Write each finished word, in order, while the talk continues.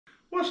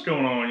What's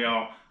going on,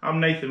 y'all? I'm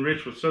Nathan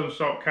Rich with Southern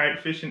Salt Kite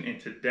Fishing, and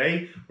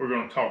today we're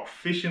going to talk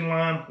fishing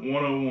line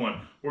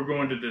 101. We're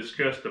going to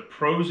discuss the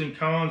pros and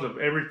cons of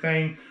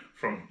everything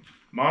from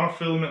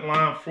monofilament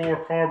line,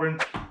 fluorocarbon,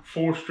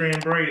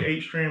 4-strand braid,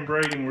 8-strand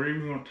braid, and we're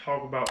even going to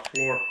talk about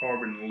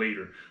fluorocarbon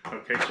leader.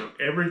 Okay, so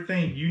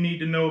everything you need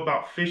to know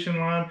about fishing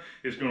line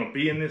is going to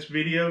be in this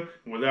video.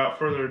 And without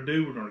further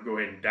ado, we're going to go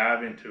ahead and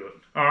dive into it.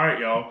 All right,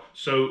 y'all.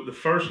 So the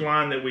first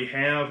line that we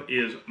have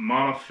is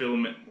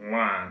monofilament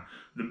line.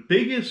 The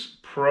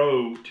biggest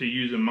pro to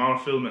using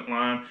monofilament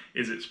line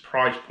is its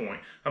price point.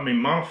 I mean,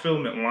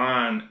 monofilament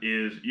line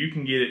is, you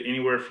can get it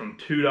anywhere from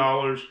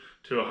 $2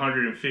 to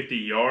 150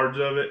 yards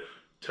of it.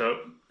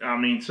 I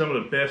mean, some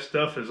of the best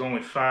stuff is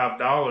only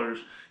 $5,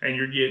 and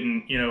you're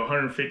getting,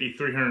 150,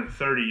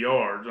 330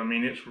 yards. I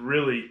mean, it's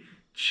really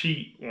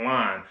cheap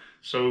line.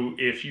 So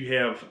if you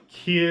have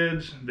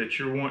kids that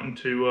you're wanting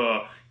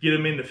to get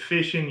them into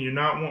fishing, you're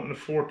not wanting to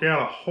fork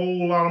out a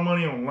whole lot of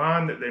money on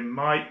line that they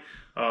might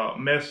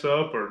mess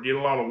up or get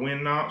a lot of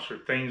wind knots or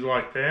things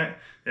like that,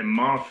 then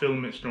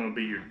monofilament's going to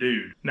be your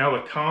dude. Now,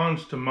 the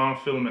cons to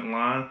monofilament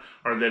line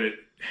are that it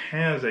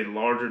has a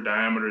larger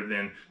diameter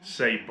than,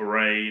 say,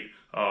 braid,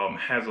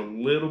 has a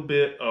little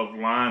bit of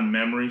line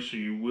memory, so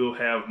you will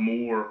have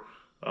more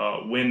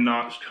wind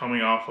knots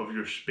coming off of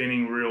your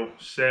spinning reel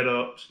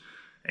setups,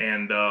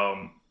 and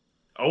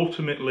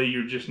ultimately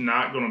you're just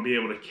not going to be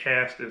able to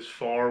cast as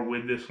far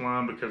with this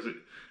line because it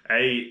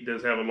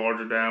does have a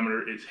larger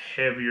diameter, it's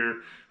heavier,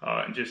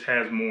 it just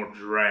has more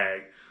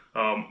drag.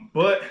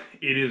 But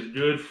it is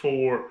good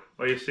for,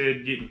 like I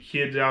said, getting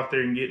kids out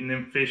there and getting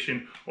them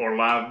fishing or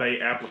live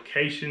bait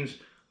applications.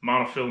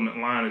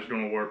 Monofilament line is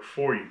going to work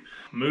for you.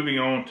 Moving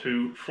on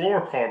to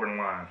fluorocarbon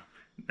line.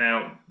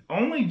 Now,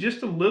 only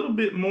just a little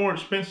bit more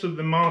expensive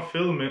than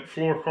monofilament,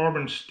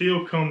 fluorocarbon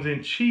still comes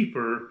in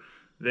cheaper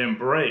than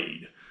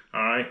braid.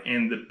 All right,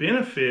 and the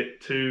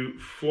benefit to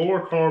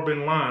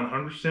fluorocarbon line,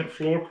 100%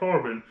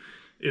 fluorocarbon,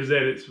 is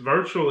that it's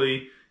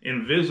virtually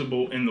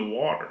invisible in the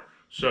water.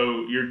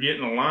 So you're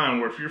getting a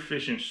line where if you're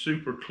fishing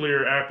super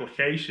clear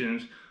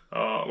applications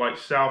like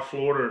South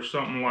Florida or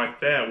something like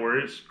that, where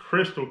it's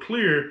crystal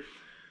clear,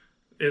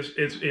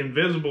 it's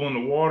invisible in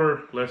the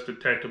water, less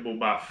detectable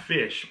by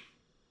fish.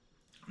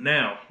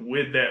 Now,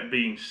 with that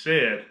being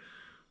said,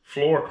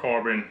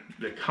 fluorocarbon,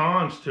 the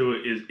cons to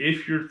it is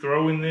if you're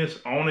throwing this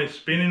on a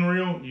spinning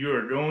reel, you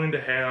are going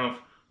to have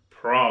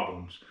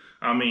problems.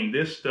 I mean,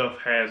 this stuff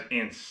has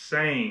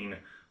insane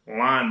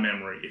line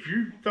memory. If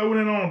you're throwing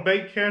it on a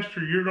bait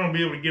caster, you're going to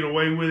be able to get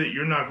away with it.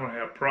 You're not going to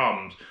have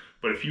problems.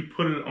 But if you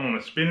put it on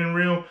a spinning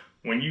reel,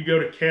 when you go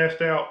to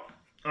cast out,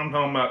 I'm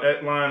talking about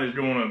that line is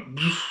going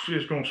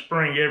to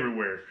spring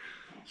everywhere.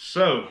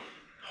 So,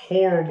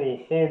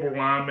 horrible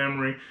line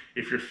memory.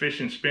 If you're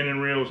fishing spinning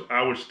reels,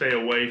 I would stay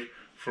away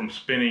from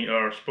spinning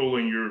or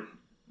spooling your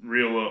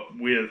reel up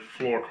with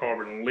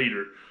fluorocarbon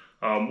leader.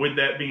 With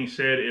that being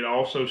said, it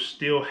also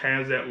still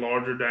has that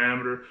larger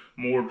diameter,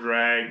 more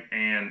drag,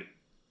 and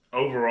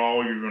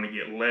overall you're going to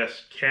get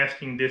less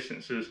casting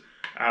distances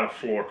out of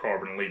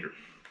fluorocarbon leader.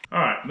 All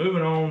right,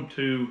 moving on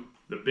to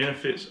the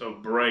benefits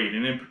of braid,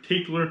 and in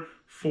particular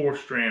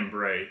 4-strand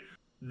braid.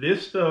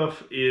 This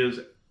stuff is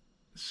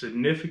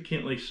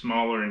significantly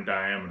smaller in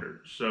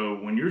diameter, so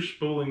when you're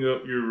spooling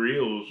up your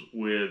reels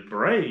with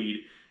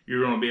braid,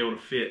 you're going to be able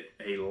to fit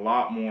a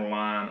lot more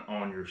line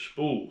on your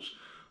spools.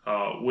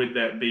 With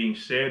that being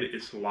said,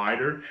 it's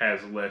lighter,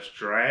 has less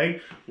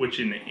drag, which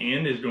in the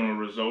end is going to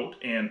result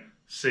in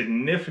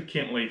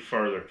significantly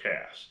further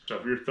casts. So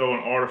if you're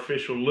throwing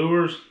artificial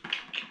lures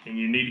and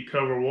you need to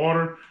cover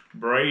water,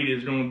 braid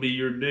is going to be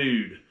your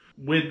dude.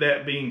 With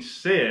that being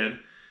said,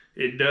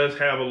 it does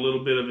have a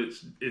little bit of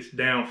its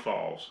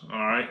downfalls. All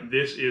right,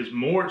 this is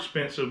more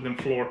expensive than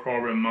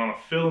fluorocarbon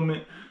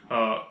monofilament,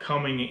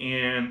 coming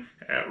in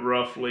at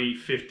roughly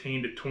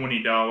 $15 to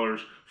 $20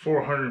 for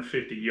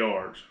 150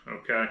 yards.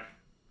 Okay,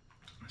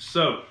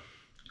 so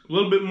a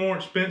little bit more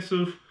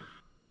expensive,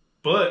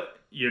 but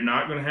you're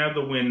not going to have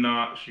the wind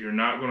knots. You're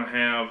not going to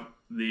have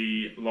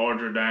the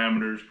larger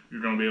diameters.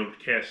 You're going to be able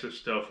to cast this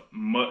stuff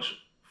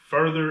much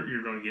further.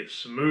 You're going to get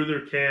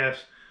smoother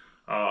casts,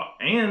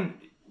 and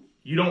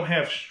you don't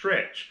have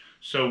stretch.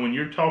 So when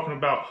you're talking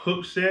about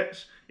hook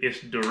sets, it's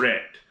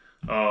direct.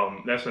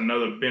 That's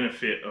another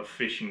benefit of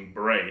fishing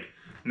braid.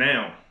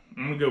 Now,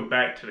 I'm going to go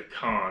back to the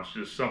cons,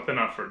 just something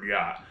I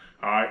forgot.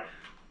 All right,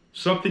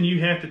 something you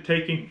have to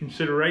take in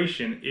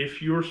consideration if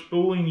you're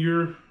spooling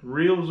your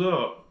reels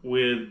up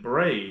with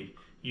braid,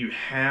 you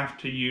have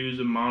to use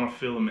a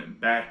monofilament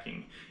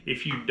backing.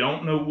 If you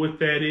don't know what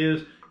that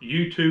is,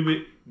 YouTube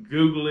it,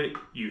 Google it.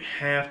 You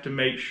have to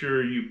make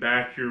sure you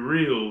back your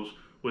reels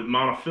with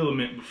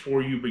monofilament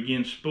before you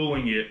begin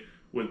spooling it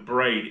with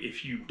braid.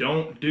 If you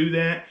don't do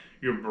that,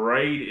 your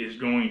braid is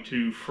going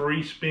to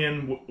free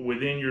spin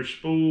within your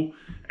spool,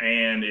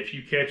 and if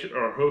you catch it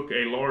or hook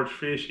a large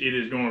fish, it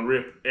is going to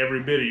rip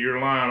every bit of your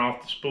line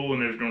off the spool,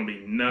 and there's going to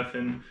be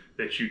nothing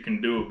that you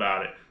can do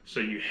about it. So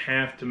you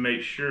have to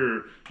make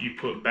sure you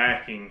put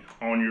backing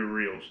on your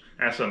reels.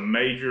 That's a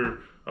major,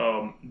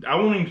 I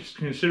won't even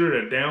consider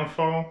it a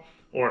downfall,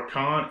 or a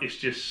con. It's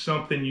just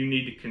something you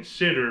need to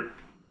consider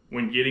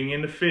when getting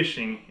into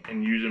fishing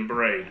and using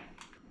braid.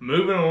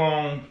 Moving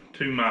along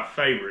to my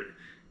favorite.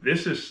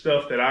 This is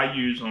stuff that I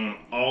use on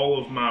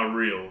all of my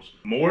reels.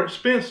 More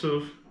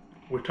expensive,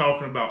 we're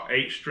talking about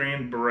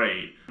 8-strand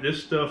braid.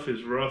 This stuff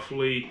is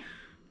roughly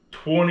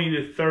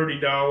 $20 to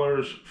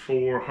 $30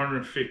 for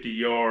 150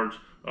 yards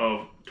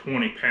of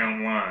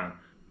 20-pound line.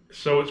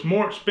 So it's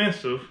more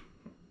expensive,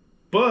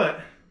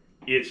 but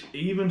it's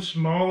even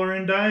smaller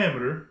in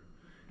diameter.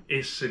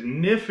 It's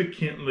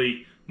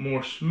significantly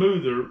more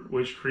smoother,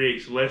 which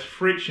creates less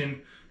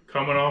friction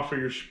coming off of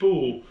your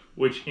spool,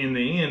 which in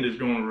the end is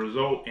going to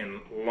result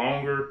in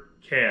longer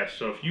casts.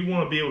 So if you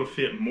want to be able to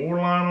fit more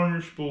line on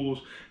your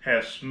spools,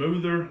 have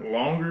smoother,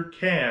 longer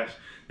casts,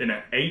 then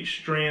an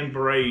 8-strand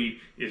braid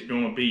is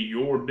going to be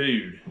your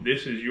dude.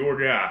 This is your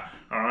guy.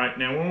 All right.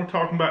 Now, when we're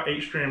talking about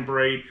 8-strand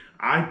braid,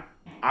 I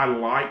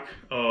like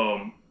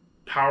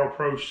Power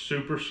Pro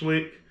Super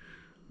Slick,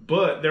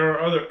 but there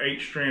are other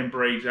 8-strand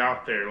braids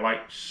out there,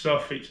 like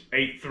Suffolk's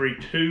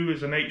 832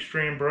 is an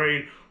 8-strand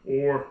braid,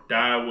 or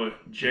Daiwa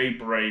J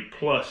Braid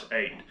Plus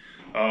 8.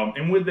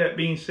 And with that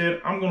being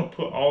said, I'm going to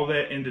put all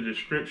that in the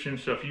description.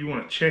 So if you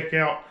want to check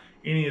out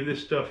any of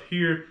this stuff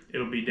here,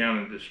 it'll be down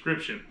in the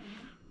description.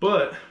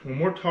 But when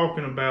we're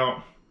talking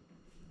about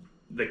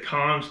the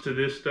cons to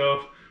this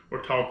stuff,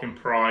 we're talking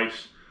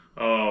price,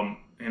 and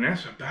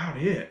that's about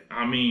it.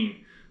 I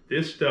mean,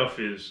 this stuff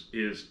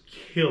is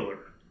killer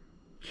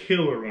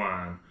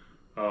line,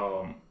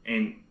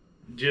 and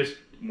just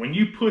when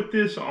you put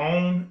this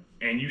on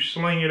and you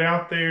sling it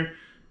out there,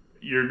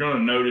 you're going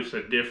to notice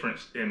a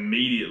difference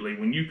immediately.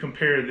 When you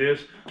compare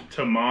this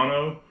to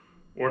mono,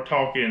 we're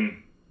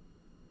talking,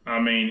 I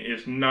mean,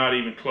 it's not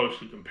even close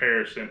to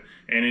comparison,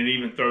 and it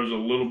even throws a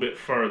little bit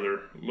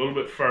further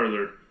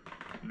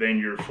than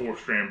your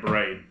 4-strand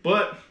braid.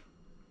 But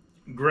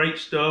great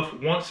stuff.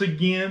 Once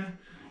again,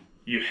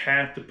 you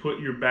have to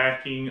put your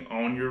backing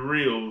on your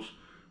reels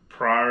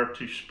prior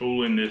to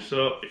spooling this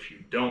up. If you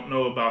don't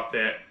know about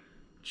that,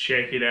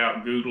 check it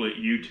out, Google it,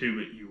 YouTube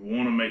it. You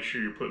want to make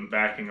sure you're putting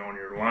backing on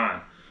your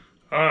line.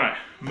 All right,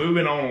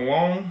 moving on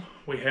along,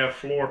 we have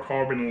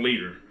fluorocarbon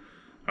leader.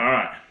 All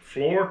right,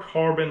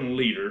 fluorocarbon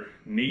leader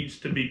needs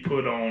to be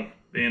put on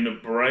the end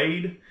of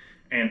braid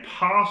and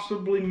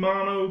possibly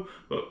mono,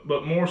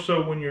 but more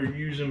so when you're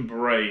using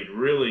braid.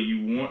 Really,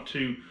 you want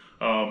to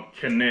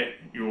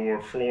connect your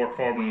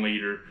fluorocarbon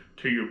leader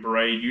to your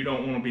braid. You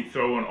don't want to be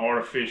throwing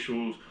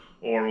artificials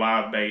or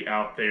live bait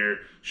out there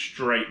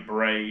straight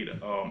braid.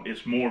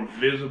 It's more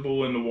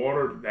visible in the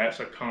water.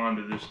 That's a con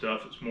to this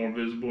stuff. It's more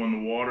visible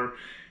in the water.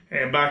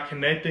 And by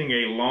connecting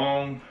a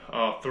long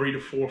 3 to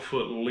 4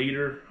 foot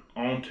leader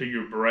onto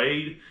your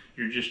braid,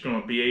 you're just going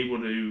to be able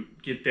to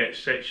get that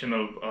section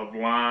of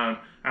line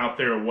out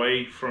there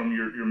away from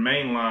your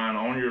main line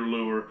on your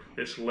lure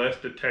that's less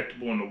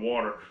detectable in the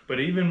water. But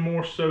even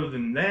more so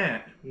than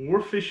that, when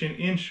we're fishing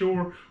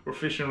inshore, we're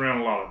fishing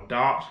around a lot of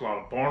docks, a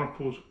lot of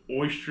barnacles,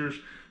 oysters.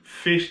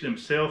 Fish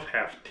themselves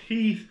have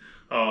teeth,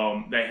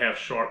 they have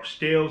sharp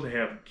scales, they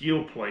have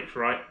gill plates,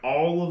 right?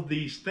 All of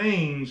these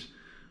things,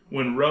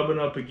 when rubbing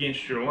up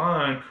against your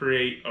line,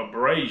 create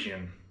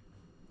abrasion.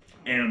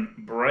 And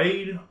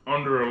braid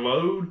under a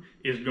load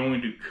is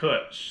going to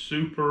cut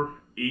super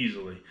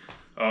easily.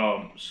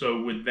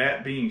 So with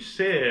that being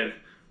said,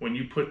 when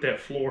you put that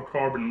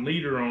fluorocarbon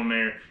leader on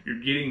there,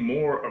 you're getting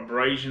more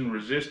abrasion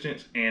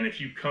resistance. And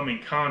if you come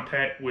in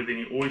contact with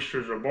any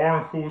oysters or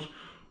barnacles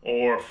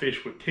or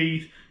fish with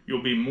teeth,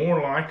 you'll be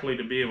more likely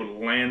to be able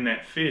to land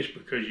that fish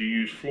because you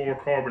use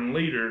fluorocarbon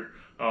leader,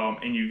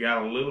 and you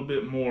got a little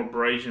bit more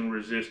abrasion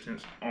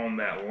resistance on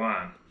that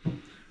line.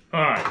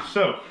 All right,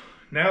 so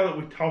now that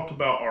we talked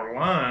about our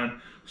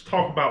line, let's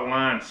talk about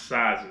line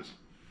sizes.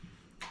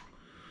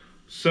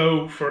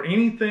 So for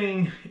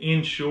anything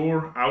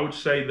inshore, I would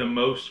say the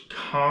most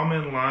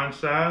common line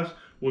size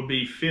would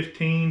be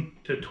 15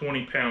 to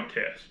 20 pound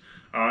test.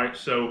 All right,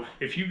 so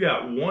if you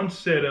got one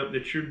setup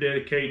that you're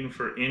dedicating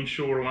for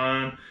inshore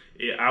line,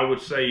 I would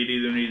say it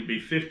either needs to be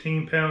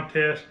 15 pound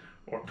test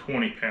or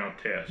 20 pound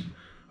test.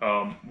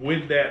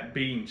 With that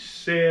being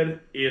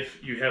said,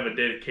 if you have a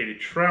dedicated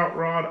trout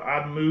rod,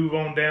 I'd move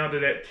on down to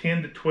that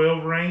 10 to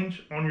 12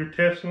 range on your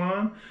test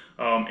line.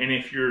 And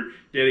if you're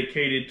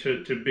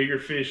dedicated to bigger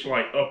fish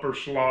like upper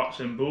slots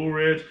and bull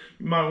reds,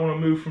 you might want to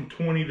move from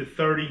 20 to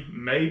 30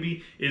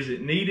 maybe. Is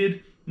it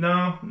needed?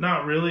 No,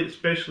 not really,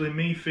 especially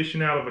me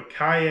fishing out of a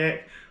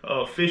kayak.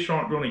 Fish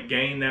aren't going to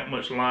gain that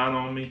much line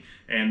on me,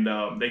 and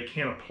they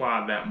can't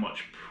apply that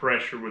much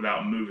pressure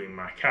without moving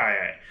my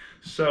kayak.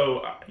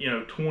 So,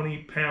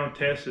 20 pound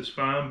test is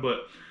fine,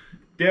 but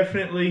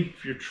definitely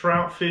if you're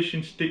trout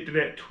fishing, stick to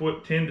that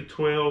 10 to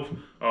 12.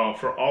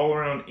 For all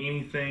around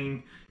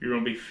anything, you're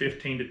going to be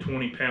 15 to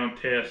 20 pound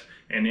test,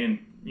 and then,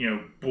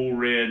 bull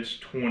reds,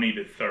 20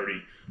 to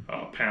 30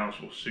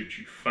 pounds will suit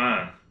you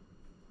fine.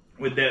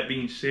 With that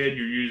being said,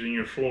 you're using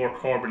your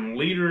fluorocarbon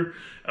leader.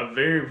 A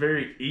very,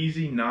 very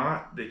easy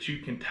knot that you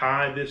can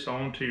tie this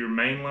onto your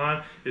main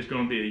line is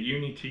going to be a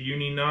uni to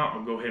uni knot.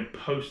 I'll go ahead and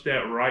post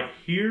that right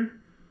here.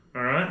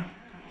 All right.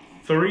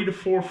 3 to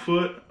 4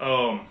 foot,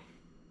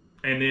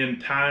 and then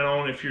tie it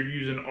on. If you're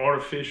using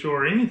artificial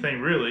or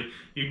anything really,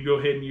 you can go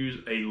ahead and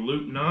use a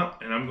loop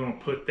knot, and I'm going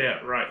to put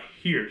that right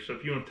here. So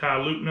if you want to tie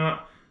a loop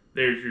knot,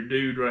 there's your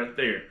dude right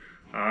there.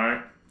 All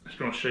right, it's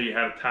going to show you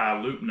how to tie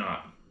a loop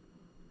knot.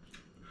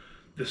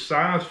 The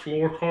size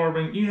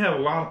fluorocarbon, you have a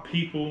lot of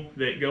people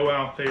that go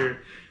out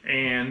there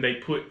and they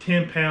put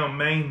 10-pound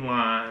main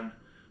line,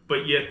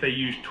 but yet they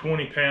use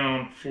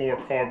 20-pound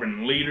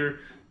fluorocarbon leader.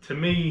 To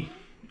me,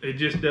 it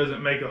just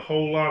doesn't make a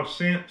whole lot of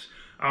sense.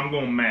 I'm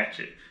going to match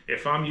it.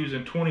 If I'm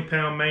using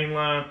 20-pound main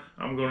line,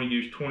 I'm going to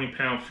use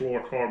 20-pound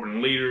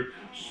fluorocarbon leader,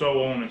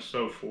 so on and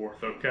so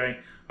forth, okay?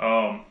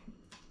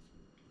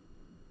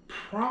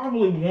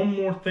 Probably one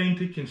more thing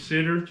to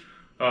consider.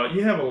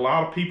 You have a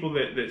lot of people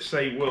that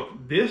say, well,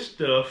 this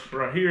stuff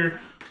right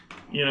here,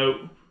 you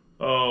know,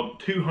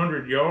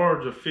 200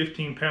 yards of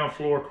 15-pound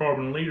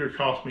fluorocarbon leader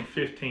cost me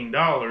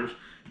 $15,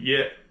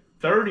 yet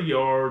 30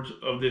 yards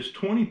of this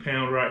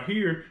 20-pound right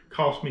here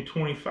cost me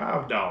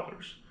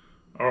 $25.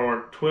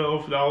 Or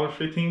 $12,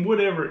 $15,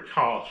 whatever it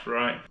costs,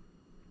 right?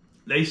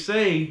 They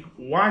say,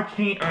 why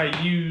can't I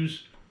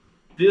use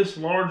this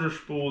larger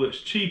spool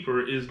that's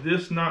cheaper? Is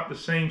this not the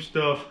same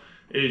stuff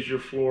as your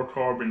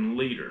fluorocarbon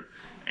leader?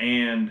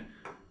 And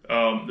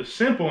the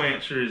simple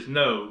answer is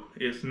no,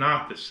 it's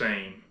not the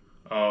same.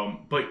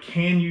 But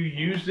can you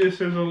use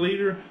this as a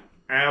leader?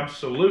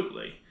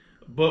 Absolutely.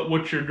 But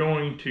what you're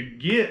going to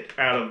get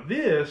out of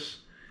this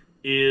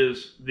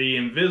is the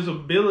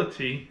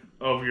invisibility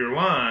of your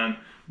line,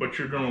 but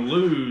you're going to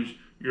lose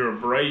your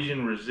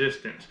abrasion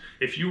resistance.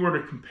 If you were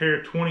to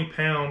compare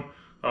 20-pound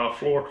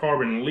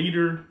fluorocarbon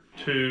leader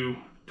to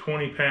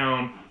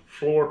 20-pound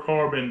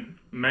fluorocarbon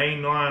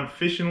mainline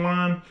fishing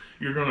line,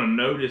 you're going to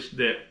notice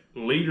that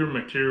leader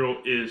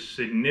material is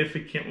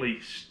significantly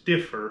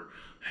stiffer,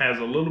 has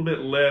a little bit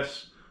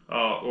less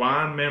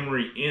line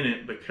memory in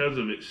it because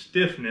of its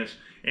stiffness,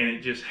 and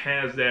it just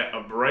has that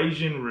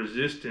abrasion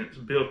resistance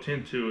built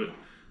into it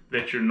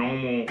that your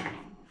normal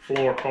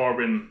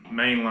fluorocarbon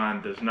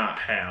mainline does not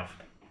have.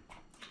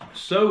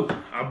 So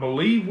I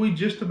believe we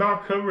just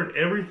about covered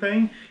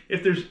everything.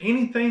 If there's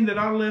anything that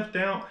I left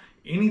out,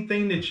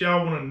 anything that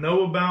y'all want to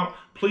know about,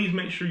 please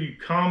make sure you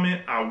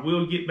comment. I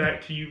will get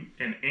back to you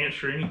and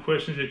answer any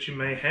questions that you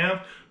may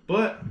have.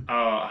 But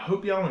I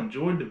hope y'all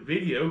enjoyed the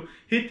video.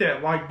 Hit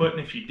that like button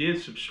if you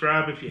did,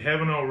 subscribe if you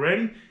haven't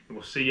already, and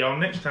we'll see y'all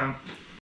next time.